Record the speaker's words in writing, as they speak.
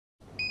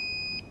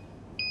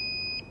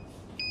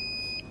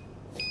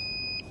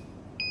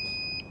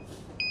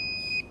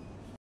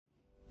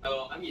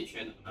I'm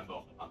Chuen, a member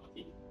of the PlantBot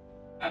team.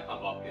 At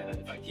PlantBot, we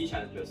identify key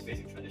challenges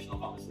facing traditional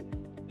farmers: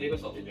 labor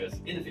shortages,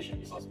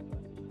 inefficient resource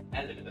utilization,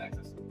 and limited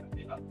access to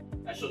data.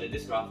 As shown in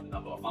this graph, the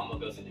number of farm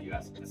workers in the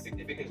US has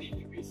significantly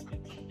decreased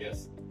in recent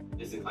years.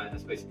 This decline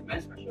has placed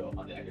immense pressure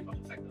on the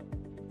agriculture sector,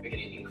 making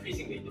it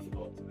increasingly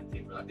difficult to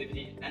maintain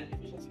productivity and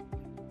efficiency.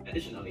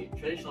 Additionally,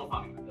 traditional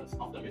farming methods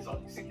often result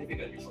in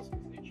significant resource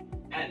usage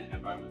and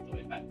environmental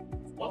impact.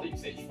 Water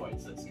usage, for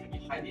instance, can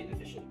be highly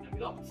inefficient, and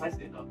without precise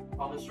data,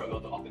 farmers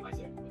struggle to optimize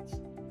their inputs.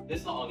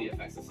 This not only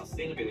affects the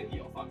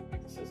sustainability of farming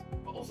practices,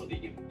 but also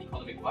the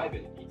economic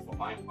viability for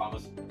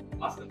farmers who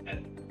must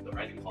contend with the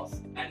rising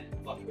costs and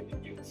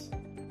fluctuating yields.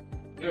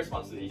 In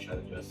response to these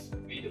challenges,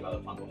 we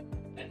developed PlantBot,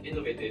 an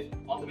innovative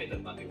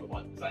automated planting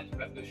robot designed to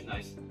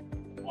revolutionize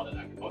modern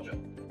agriculture.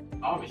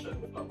 Our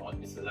mission with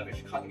PlantBot is to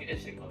leverage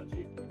cutting-edge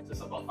technology to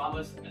support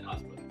farmers,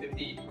 enhance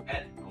productivity,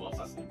 and promote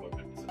sustainable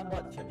practices.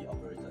 PlantBot can be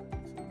operated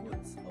in two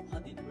modes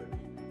upon delivery.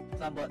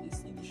 PlantBot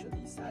is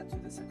initially set to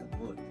the second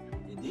mode.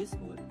 In this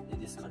mode,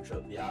 it is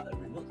controlled via a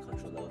remote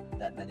controller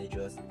that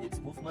manages its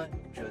movement,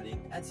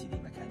 drilling, and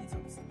seeding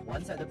mechanisms.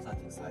 Once at the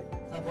planting site,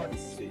 PlantBot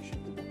is switched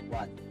to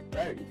 1,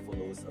 where it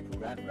follows a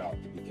programmed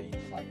route to begin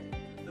planting.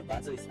 The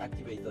buzzer is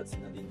activated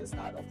signaling the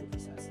start of the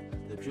process.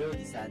 The drill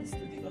descends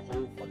to dig a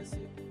hole for the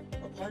seed.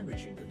 Upon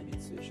reaching the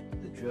limit switch,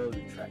 the drill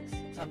retracts.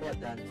 PlantBot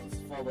then moves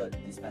forward,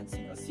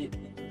 dispensing a seed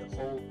into the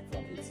hole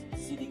from its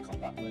seeding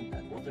compartment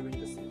and watering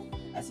the seed.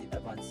 As it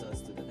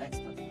advances to the next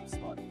planting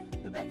spot,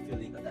 the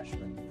backfilling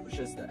attachment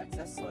pushes the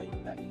excess soil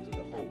back into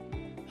the hole.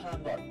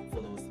 PlantBot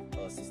follows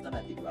a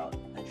systematic route,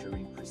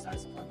 ensuring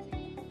precise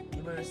planting.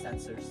 Numerous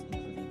sensors,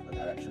 including a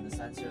directional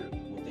sensor,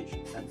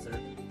 rotation sensor,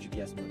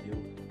 GPS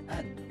module,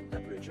 and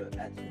temperature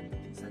and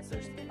humidity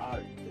sensors, are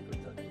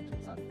integrated into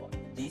PlantBot.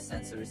 These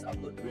sensors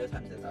upload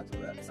real-time data to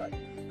the website,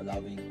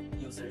 allowing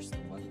users to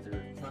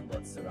monitor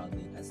PlantBot's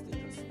surrounding and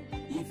status.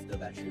 If the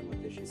battery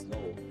voltage is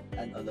low,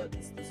 an alert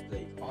is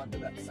displayed on the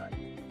website,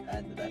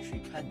 and the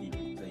battery can be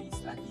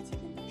replaced and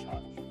easily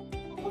recharged.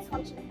 This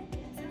function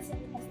has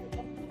successfully tested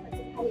and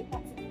implemented pilot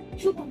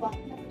practice. Through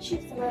PlantBot, we have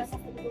achieved several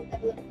sustainable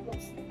development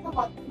goals.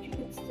 PlantBot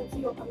contributes to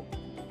zero carbon,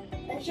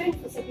 ensuring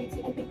food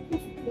security and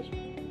improved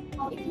nutrition.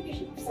 Our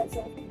integration of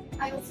sensors,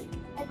 IoT,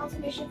 and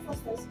automation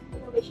fosters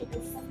innovation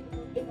in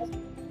sustainable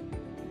industry.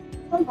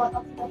 PlantBot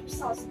optimizes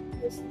resource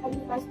use and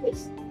minimize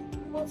waste,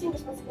 promoting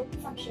responsible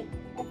consumption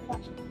and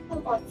production.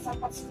 PlantBot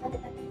supports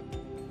climate action,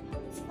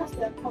 helping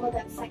sequester carbon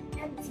dioxide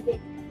and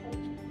mitigate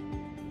energy.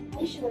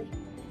 Additionally,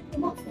 it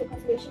promotes the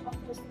conservation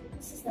of coastal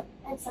ecosystem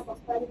and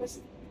supports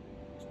biodiversity.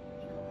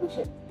 In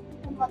conclusion,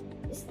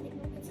 PlantBot is an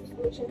innovative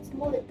solution to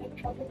modern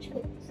agricultural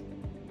challenges.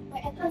 By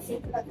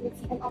enhancing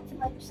productivity and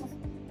optimizing resources,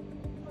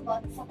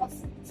 PlantBot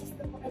supports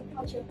sustainable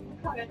agriculture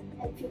for current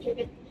and future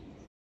generations.